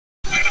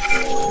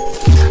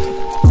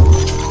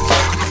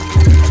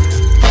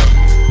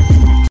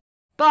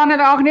ตอนนี้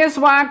เราเนี่ยส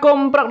ว่ากุม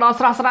ปรักดอก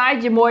สระสาย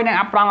จีมวยใน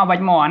อัปรังเอาไว้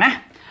หมอนะ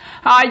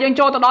ยังโจ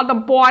ตดอนต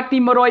ำปวดตี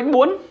มรอย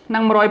บุญนั่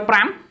งมรอยปร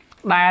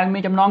ำแต่มี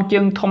จำนองจึ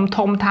งท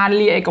มทา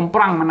ลีไอ้กำป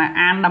รังมัน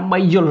อ่านดับใบ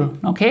ยุล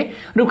โอเค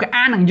ดูกับอ่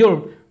านหนังยุล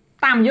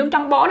ตามยืมจั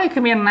งบ่อเลยคื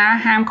อเมียนนะ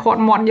หามโคตร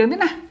หมดยืมนี่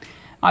นะ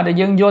แต่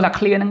ยืมโยจากเค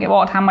ลียร์นั่งไอ้บ่อ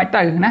ทำไม่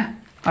ตื่นนะ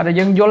แต่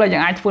ยืมโยเลยอย่า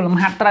งไอ้ฝืนล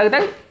ำหัดตื่น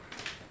ตึ๊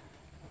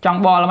จัง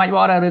บ่อละไม่บ่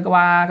อเลยก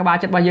ว่า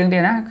จัดใบยืมเดี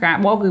ยวนะกะ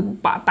บ่อคือ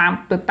ปะตาม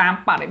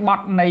ปะไอ้บอด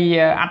ใน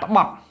อัตบ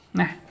อด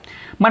นะ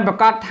มันประ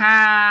กอบท่า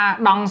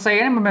ดองเซ่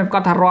มันเป็นประกอ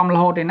บท่ารวมละ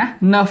โหดเลยนะ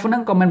เนิร์ฟนั่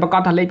นก็มันประกอ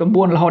บท่าเลยเป็น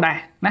บุญละโหดได้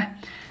นะ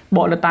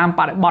บ่เลยตามป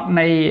ะไอ้บอดใ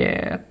น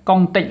กอง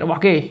ติดระบอก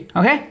กี่โอ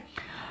เค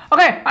ở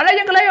đây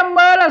ยังก็เลยเ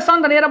มื่อเราสอน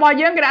ตอนนี้เราบอก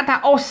ยังก็ได้ท่า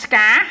ออสก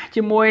าร์จ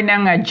มวยนาง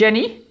เจน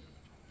นี่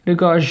หรือ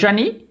ก็เจน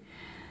นี่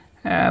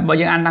บอก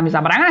ยังอ่านตามภาษา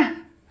ฝรั่งนะ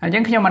ยั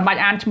งขยมมันใบ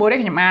อ่านจมวยได้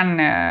ขยมอ่าน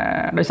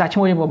โดยสารจ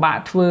มวยบอกบาท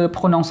คือ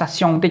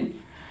pronunciation ติด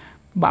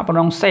บาท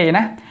pronounce น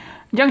ะ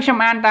ยังขยม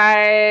อ่านแต่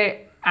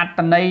อัต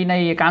ใน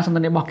การสอนตอ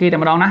นนี้บอกกี่แต่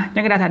มาลองนะยั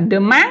งก็ได้ท่า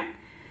demain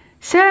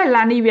c'est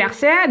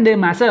l'anniversaire de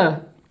ma sœur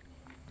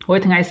โอ้ย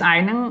ทั้งไงสาย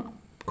นั่ง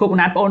คุก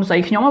นัดปนใส่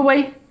ขยมเอาไว้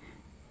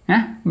นะ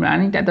อัน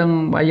นี้แต่ตรง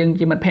ว่ายัง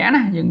จีมันแพ้น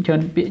ะยังเชิญ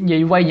ยี่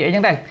ไว้เยอะจั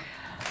งได้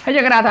ให้จ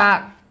ะกระดาษท่า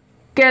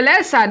quelle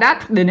est sa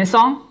date de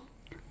naissance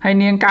ให้เ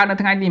นียงการใน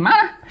ทางไหนดีมั้ย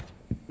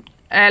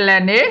elle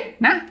est née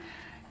นะ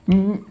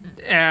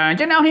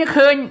จังนั้นที่เค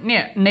ยเนี่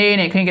ยเนเ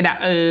นี่ยเคยกระดาษ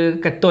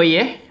กระตุย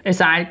ไอ้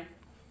สาย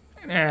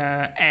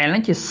elle นั่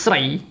นจะใส่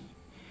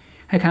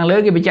ให้ข้างเลือ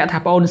กกี่ไปจะทั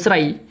บปนใส่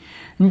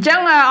จัง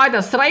เอาแต่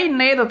ใส่เ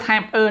นตัวแท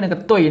นเนี่ยกระ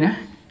ตุยนะ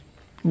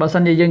บางส่ว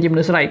นยังจีมัน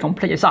ใส่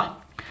complete ซะ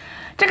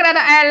จะกระด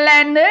าษ elle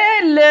est née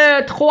le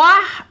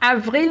 3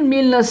 avril 1995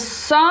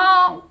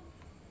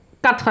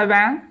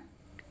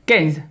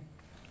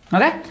 โอ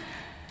เค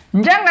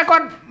จังแต่ก่อ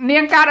นเนี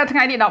ยงการในทางไห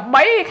นดีดอกใบ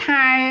ใค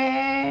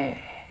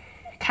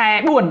ร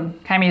บุญ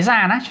ใครมีซ่า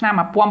นะชนะ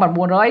มาปวมบัด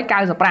บุญร้อยกา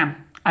ยสปราม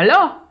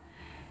allo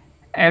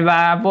elle va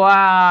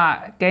avoir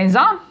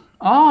 15 ans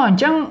อ๋อ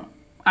จัง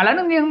อะไร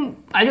นั่นเนียง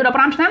อายุดับป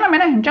รามชนะไหม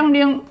เนี่ยจังเ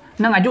นียง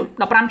นั่งอายุ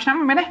ดับปรามชนะ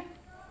ไหมเนี่ย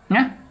น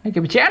ะนี่คื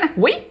อเจ้านะ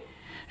oui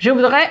je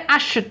voudrais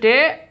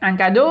acheter un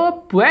cadeau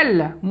pour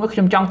elle เมื่อខ្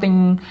ញុំចង់ទិញ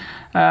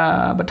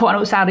វត្ថុអនុ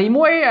ស្សាវរីយ៍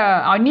មួយ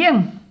ឲ្យនាង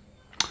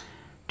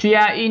tu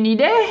as une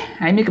idée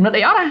ហើយមានកំណត់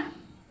អីអត់ណា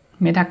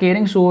មានថាគេ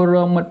នឹងសួរ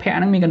មិត្តភ័ក្ដិ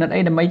ហ្នឹងមានកំណត់អី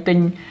ដើម្បីទិញ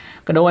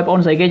កាដូឲ្យបង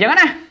ស្រីគេអញ្ចឹង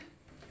ណា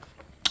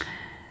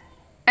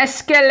est-ce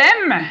qu'elle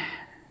aime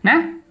ណា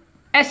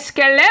est-ce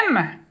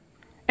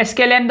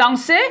qu'elle aime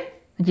danser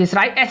ជាស្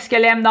រ័យ est-ce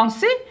qu'elle aime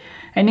danser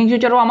ហើយនាងជួ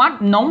យរួមអត់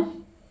non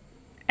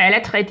elle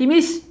est très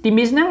timide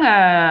ហ្នឹង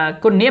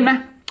គុណនាមណា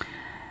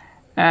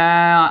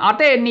អត់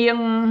ទេនាង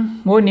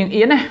មួយនាង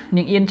អៀនណា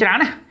នាងអៀនច្រើន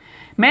ណា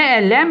mais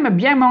elle aime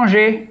bien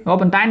manger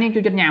ប៉ុន្តែនាងចូ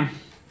លចិត្តញ៉ាំ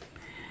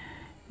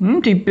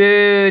tu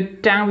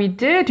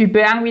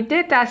peux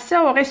inviter ta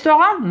sœur au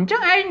restaurant អញ្ចឹ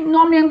ងឯង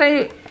នាំនាងទៅ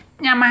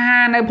ញ៉ាំអាហា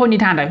រនៅភោជនីយ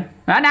ដ្ឋានទៅ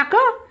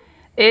d'accord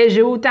et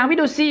je vous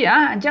t'invite aussi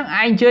អញ្ចឹងឯ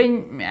ងអញ្ជើញ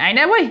ឯង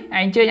ដែរវិញឯ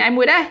ងអញ្ជើញឯង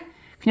មួយដែរ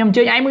ខ្ញុំអញ្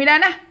ជើញឯងមួយដែរ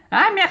ណា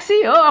merci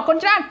អរគុណ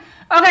ច្រើន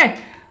អូខេ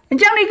អ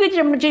ញ្ចឹងនេះគឺជា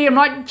ចំ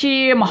ណុចជា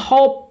ម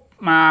ហូប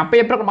ពេ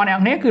លព្រឹករបស់អ្នក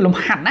នរគឺលំ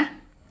ហាត់ណា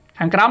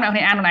ខាងក្រោមអ្នក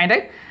នេះអានខ្លួនឯងទៅ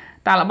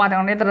តែរបស់ទាំ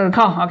ងនេះត្រូវ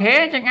ខុសអូខេ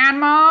ចឹងអាន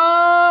ម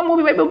ក1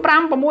 2 3 4 5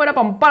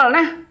 6 17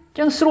ណា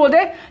ចឹងស្រួល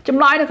ទេច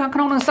ម្លើយនៅខាងក្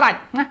នុងនឹងស្រេច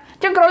ណា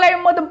ចឹងក្រឡេក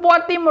មើលទំព័រ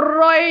ទី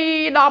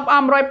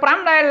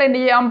105ដែលលេង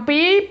និយាយអំពី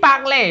ប៉ា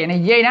ក់លេនិ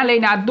យាយណាលេង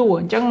ណាតួ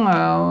អញ្ចឹង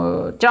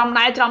ចំ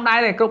ដែរ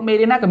តែគ្រប់មេ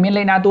រៀនណាក៏មាន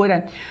លេងណាតួដែរ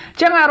អ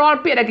ញ្ចឹងរាល់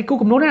ពាក្យដែលគេគូ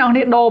កំណត់អ្នក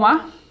នេះដូរមក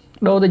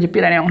ដូរទៅជាពា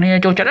ក្យដែលអ្នកនេះ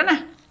ចូលចិត្តណា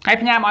ហើយ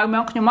ផ្ញើមកឲ្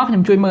យខ្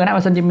ញុំជួយមើលណា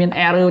បើសិនជាមាន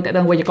error តែ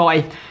ដឹងវេយ្យាករណ៍អី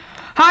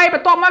ហើយប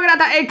ន្ទាប់មកគេ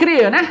ថា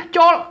écrire ណា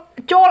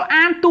ចូល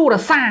អានទូរ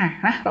សារ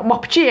ណារប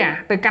ស់ព្យា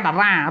ទៅកណ្ដា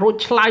រារួច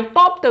ឆ្លើយត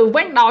បទៅ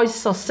វិញដោយ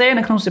សរសេរ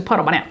នៅក្នុងសៀវភៅ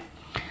របស់អ្នក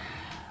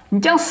អ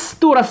ញ្ចឹង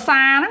ទូរ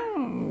សារហ្នឹង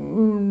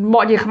ប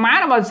កជាខ្មែ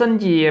របើសិន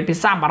ជាភា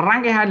សាបារាំ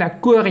ងគេហៅថា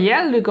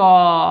courriel ឬក៏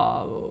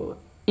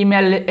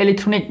email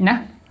électronique ណា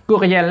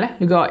courriel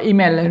ឬក៏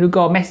email ឬ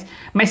ក៏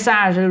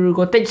message ឬ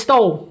ក៏ texto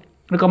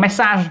ឬក៏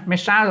message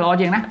ល្អ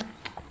ជាងណា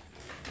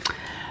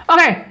អូ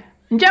ខេ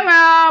អញ្ចឹង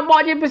ប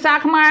កជាភាសា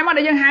ខ្មែរមក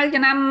ដែលយើងហៅ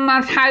ចំណាំ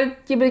ហៅ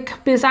ជា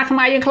ភាសាខ្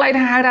មែរយើងខ្លី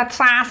ថាហៅថា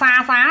សា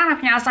រណា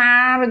ផ្ញើសា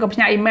រឬក៏ផ្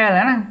ញើអ៊ីមែល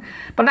ណា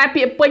ប៉ុន្តែ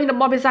ពាក្យពេញរ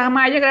បស់ភាសាខ្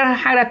មែរយើងគេ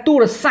ហៅថាទូ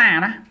រសារ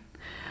ណា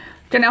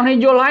ចឹងអ្នកនេះ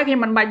យល់ហើយខ្ញុំ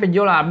មិនបាច់បញ្យ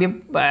ល់របៀប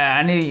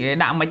នេះ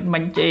ដាក់មិ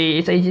នស្អី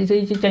ចេ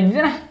ញទេ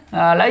ណា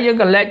ឥឡូវយើង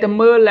ក៏លេខទៅ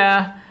មើល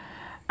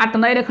អត្ថ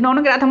ន័យនៅក្នុងហ្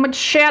នឹងគេដាក់ថាមិន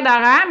share តា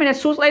រាមាន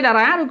សួស្ដីតា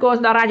រាឬក៏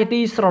តារាជាទី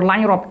ស្រឡា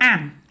ញ់រាប់អាន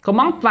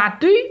comment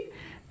vas-tu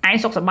ឯង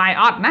សុខសប្បាយ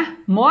អត់ណា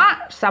moi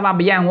ça va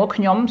bien មក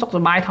ខ្ញុំសុខស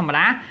ប្បាយធម្ម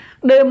តា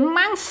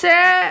demain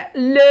c'est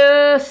le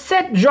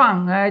 7 juin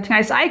ថ្ងៃ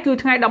ស្អែកគឺ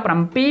ថ្ងៃ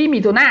17មិ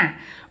ថុនា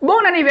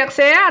bon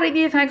anniversaire រីក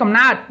រាយថ្ងៃកំ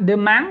ណើត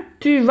demain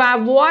tu vas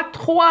avoir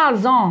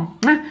 3 ans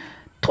ណា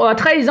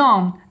13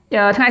 ans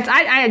ថ្ងៃស្អែ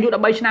កឯងអាយុ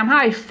13ឆ្នាំ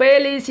ហើយ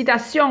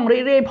félicitations រី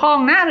ករាយផង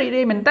ណារីក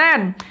រាយមែនតើ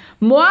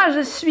moi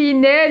je suis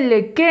né le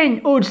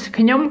 15 août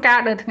ខ្ញុំកើ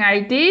តនៅថ្ងៃ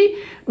ទី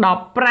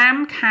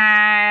15ខែ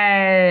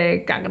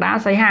កក្កដា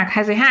សីហា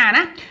ខែសីហា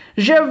ណា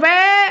je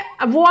vais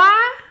avoir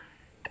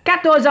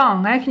 14 ans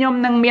ហើយខ្ញុំ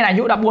នឹងមានអា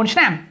យុ14ឆ្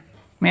នាំ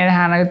មាន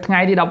ថានៅថ្ងៃ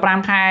ទី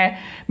15ខែ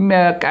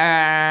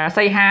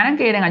សីហាហ្នឹង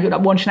គេនឹងអាយុ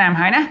14ឆ្នាំ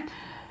ហើយណា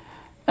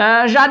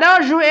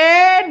j'adore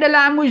jouer de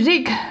la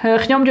musique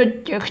ខ្ញុំ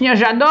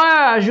j'adore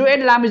jouer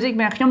de la musique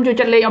មែនខ្ញុំចូល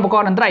ចិត្តលេងឧបក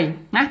រណ៍តន្ត្រី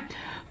ណា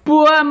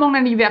pour mon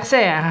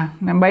anniversaire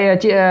ដើម្បី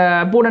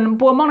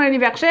pour mon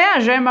anniversaire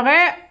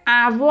j'aimerais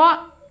avoir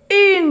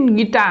une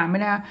guitare មា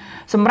នថា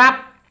សម្រាប់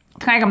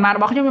ថ្ងៃកំណើតរ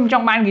បស់ខ្ញុំច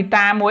ង់បានហ្គី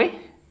តាមួយ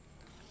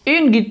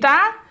une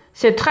guitare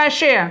c'est très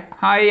cher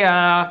ហើយ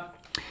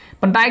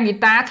ប៉ុន្តែហ្គី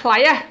តាថ្លៃ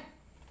ហ៎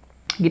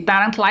ហ្គីតា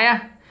ហ្នឹងថ្លៃហ៎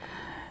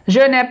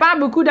je n'ai pas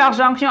beaucoup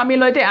d'argent ខ្ញុំអត់មាន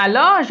លុយទេ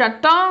alors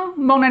j'attends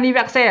mon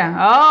anniversaire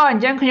អ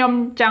ញ្ចឹងខ្ញុំ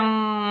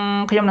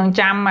នឹង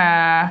ចាំ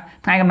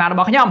ថ្ងៃកំណើតរ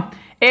បស់ខ្ញុំ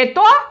et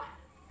toi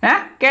hein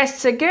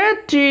qu'est-ce que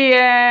tu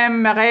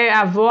aimerais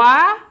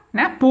avoir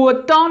ណា pour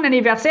ton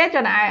anniversaire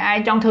ចុះឯង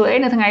ចង់ធ្វើអី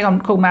នៅថ្ងៃ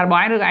កំណើតរប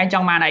ស់ឯងឬក៏ឯងច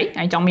ង់បានអី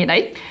ឯងចង់មានអី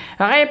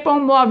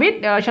réponds-moi vite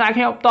ឆ្លើយ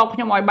ខ្ញុំតបខ្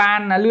ញុំឲ្យបាន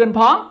លឿនផ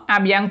ង à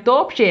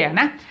bientôt ព្យា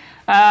ណា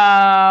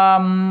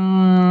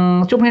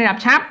ជួបគ្នា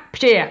ឆាប់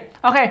ព្យា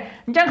អូខេ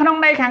អញ្ចឹងក្នុង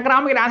ន័យខាងក្រោ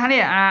មគេដាក់ថា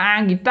នេះអា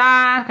ហ្គីតា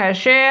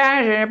Chers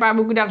j'ai pas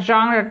beaucoup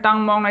d'argent តាំង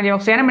មកនៅនេះ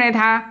មានន័យ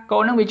ថាកូ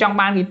ននឹងវាចង់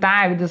បានហ្គីតា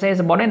វាទៅសេ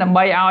សបុតនេះដើម្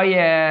បីឲ្យ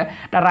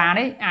តារា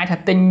នេះអាចថា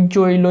ទិញ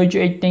ជួយលុយជួ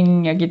យទិញ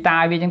ហ្គីតា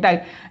វាអញ្ចឹងទៅ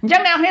អញ្ចឹ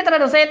ងអ្នកគ្នាត្រូវ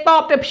ទៅសេតប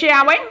ទៅព្យា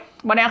វិញ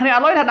បើអ្នកគ្នាអ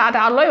ត់លុយថាដាក់តែ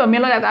អត់លុយបើមា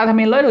នលុយថា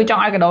មានលុយឬច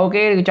ង់ឲ្យកដោ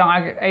គេឬចង់ឲ្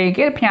យអី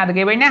គេផ្ញើទៅ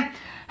គេវិញណា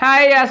ហើ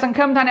យសង្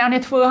ឃឹមថាអ្នកគ្នា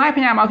ធ្វើឲ្យ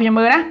ផ្ញើមកខ្ញុំ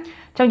មើលណា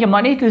ចឹងចំណុ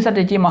ចនេះគឺសិត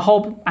តែជាមហូ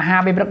បអាហារ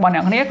ពេលព្រឹករបស់អ្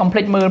នកគ្នាកុំភ្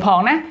លេចមើលផង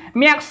ណា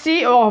Merci,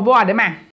 au revoir demain